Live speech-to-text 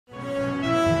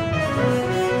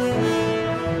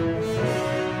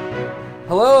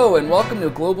Hello and welcome to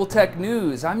Global Tech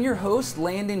News. I'm your host,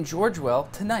 Landon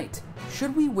Georgewell. Tonight,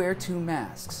 should we wear two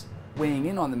masks? Weighing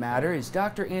in on the matter is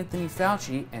Dr. Anthony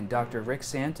Fauci and Dr. Rick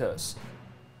Santos.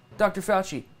 Dr.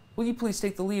 Fauci, will you please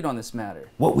take the lead on this matter?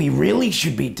 What we really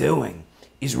should be doing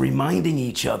is reminding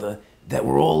each other that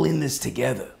we're all in this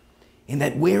together, and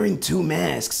that wearing two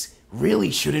masks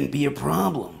really shouldn't be a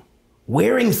problem.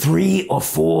 Wearing 3 or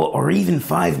 4 or even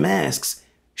 5 masks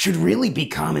should really be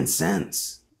common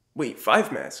sense. Wait,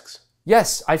 5 masks?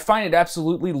 Yes, I find it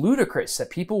absolutely ludicrous that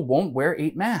people won't wear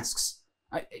 8 masks.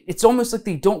 It's almost like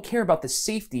they don't care about the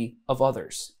safety of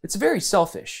others. It's very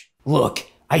selfish. Look,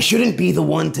 I shouldn't be the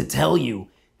one to tell you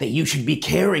that you should be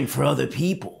caring for other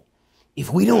people.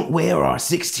 If we don't wear our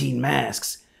 16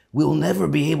 masks, we'll never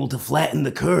be able to flatten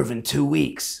the curve in 2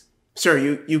 weeks. Sir,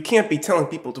 you can't be telling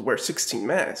people to wear 16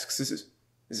 masks.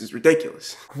 This is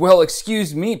ridiculous. Well,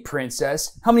 excuse me,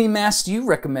 princess. How many masks do you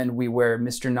recommend we wear,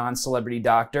 Mr. Non-Celebrity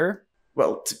Doctor?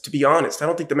 Well, to be honest, I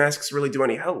don't think the masks really do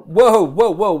any help.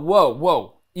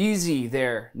 Whoa. Easy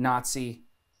there, Nazi.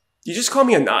 You just call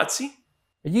me a Nazi?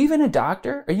 Are you even a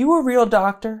doctor? Are you a real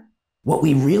doctor? What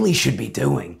we really should be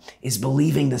doing is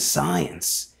believing the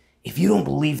science. If you don't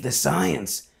believe the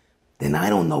science, then I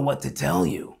don't know what to tell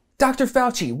you. Dr.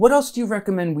 Fauci, what else do you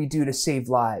recommend we do to save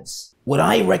lives? What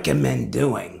I recommend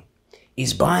doing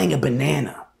is buying a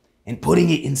banana and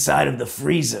putting it inside of the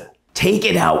freezer. Take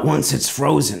it out once it's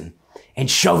frozen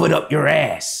and shove it up your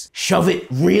ass. Shove it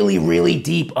really, really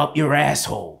deep up your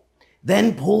asshole.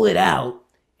 Then pull it out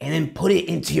and then put it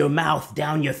into your mouth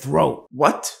down your throat.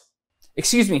 What?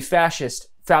 Excuse me, fascist.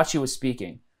 Fauci was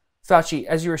speaking. Fauci,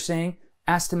 as you were saying,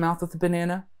 ask the mouth with the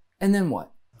banana, and then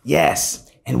what?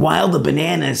 Yes, and while the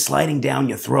banana is sliding down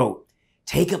your throat,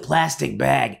 take a plastic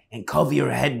bag and cover your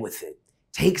head with it.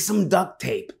 Take some duct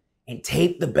tape and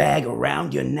tape the bag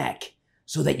around your neck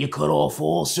so that you cut off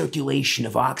all circulation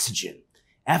of oxygen.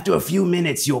 After a few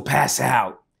minutes, you'll pass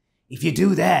out. If you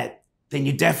do that, then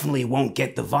you definitely won't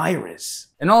get the virus.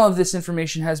 And all of this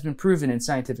information has been proven in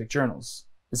scientific journals.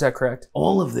 Is that correct?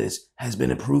 All of this has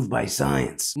been approved by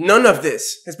science. None of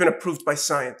this has been approved by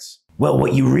science. Well,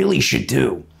 what you really should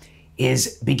do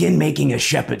is begin making a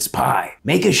shepherd's pie.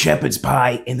 Make a shepherd's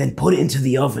pie and then put it into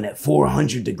the oven at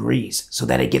 400 degrees so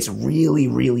that it gets really,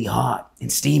 really hot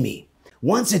and steamy.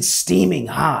 Once it's steaming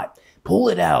hot, pull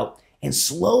it out and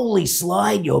slowly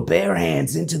slide your bare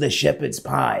hands into the shepherd's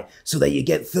pie so that you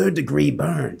get 3rd-degree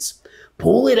burns.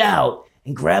 Pull it out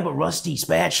and grab a rusty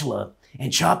spatula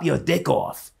and chop your dick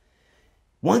off.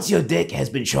 Once your dick has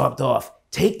been chopped off,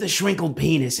 take the shrinkled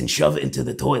penis and shove it into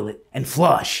the toilet and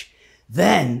flush.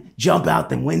 Then jump out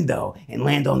the window and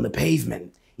land on the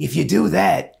pavement. If you do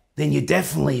that, then you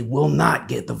definitely will not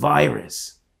get the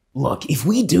virus. Look, if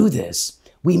we do this,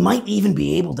 we might even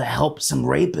be able to help some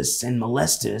rapists and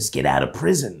molesters get out of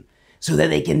prison so that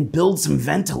they can build some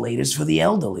ventilators for the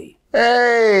elderly.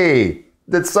 Hey,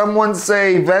 did someone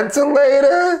say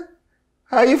ventilator?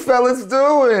 How you fellas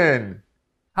doing?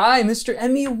 Hi, Mr.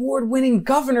 Emmy Award-winning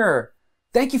governor.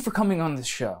 Thank you for coming on this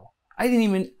show.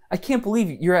 I can't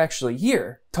believe you're actually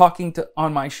here talking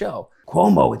on my show.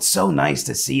 Cuomo, it's so nice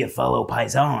to see a fellow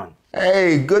paisan.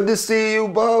 Hey, good to see you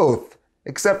both.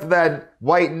 Except for that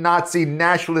white Nazi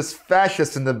nationalist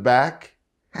fascist in the back.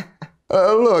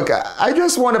 Look, I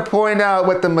just want to point out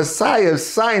what the Messiah of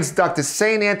Science, Dr.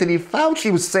 St. Anthony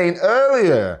Fauci, was saying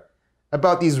earlier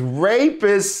about these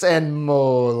rapists and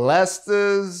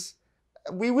molesters.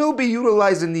 We will be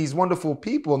utilizing these wonderful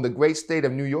people in the great state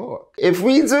of New York. If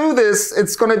we do this,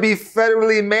 it's going to be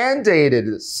federally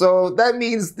mandated. So that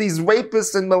means these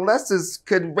rapists and molesters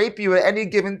could rape you at any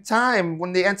given time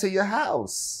when they enter your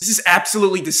house. This is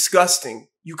absolutely disgusting.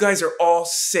 You guys are all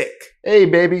sick. Hey,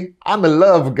 baby, I'm a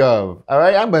love gov, all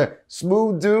right? I'm a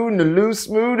smooth dude in a loose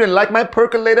mood and like my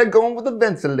percolator going with a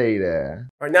ventilator.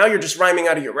 All right, now you're just rhyming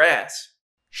out of your ass.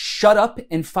 Shut up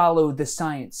and follow the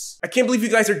science. I can't believe you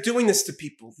guys are doing this to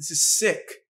people. This is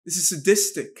sick. This is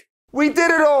sadistic. We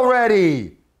did it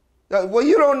already. Well,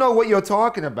 you don't know what you're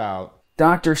talking about.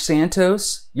 Dr.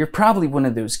 Santos, you're probably one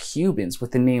of those Cubans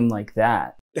with a name like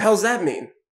that. The hell's that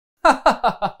mean?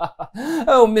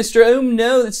 Oh, Mr. Oh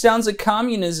no, that sounds like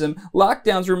communism.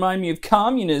 Lockdowns remind me of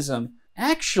communism.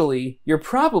 Actually, you're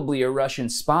probably a Russian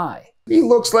spy. He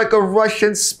looks like a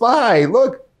Russian spy.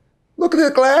 Look at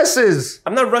the glasses.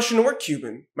 I'm not Russian or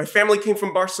Cuban. My family came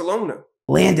from Barcelona.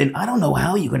 Landon, I don't know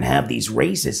how you can have these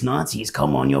racist Nazis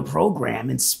come on your program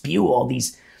and spew all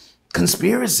these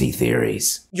conspiracy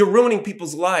theories. You're ruining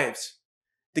people's lives.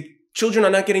 The children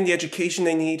are not getting the education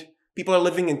they need. People are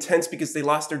living in tents because they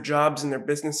lost their jobs and their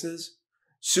businesses.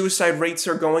 Suicide rates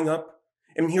are going up.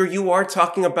 And here you are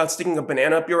talking about sticking a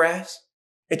banana up your ass?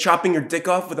 and chopping your dick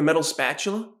off with a metal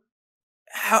spatula?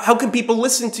 How can people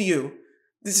listen to you?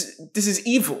 This is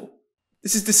evil.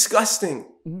 This is disgusting.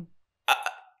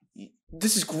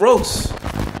 This is gross.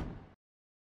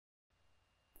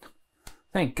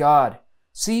 Thank God.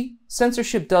 See,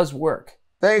 censorship does work.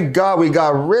 Thank God we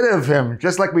got rid of him,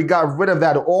 just like we got rid of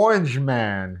that orange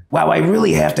man. Wow, I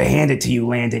really have to hand it to you,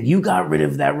 Landon. You got rid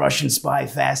of that Russian spy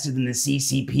faster than the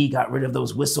CCP got rid of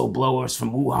those whistleblowers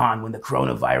from Wuhan when the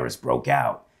coronavirus broke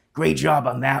out. Great job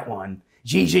on that one.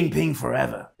 Xi Jinping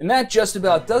forever. And that just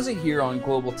about does it here on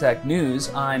Global Tech News.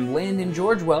 I'm Landon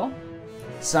Georgewell,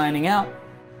 signing out.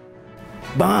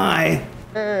 Bye.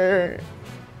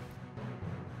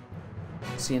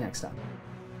 See you next time.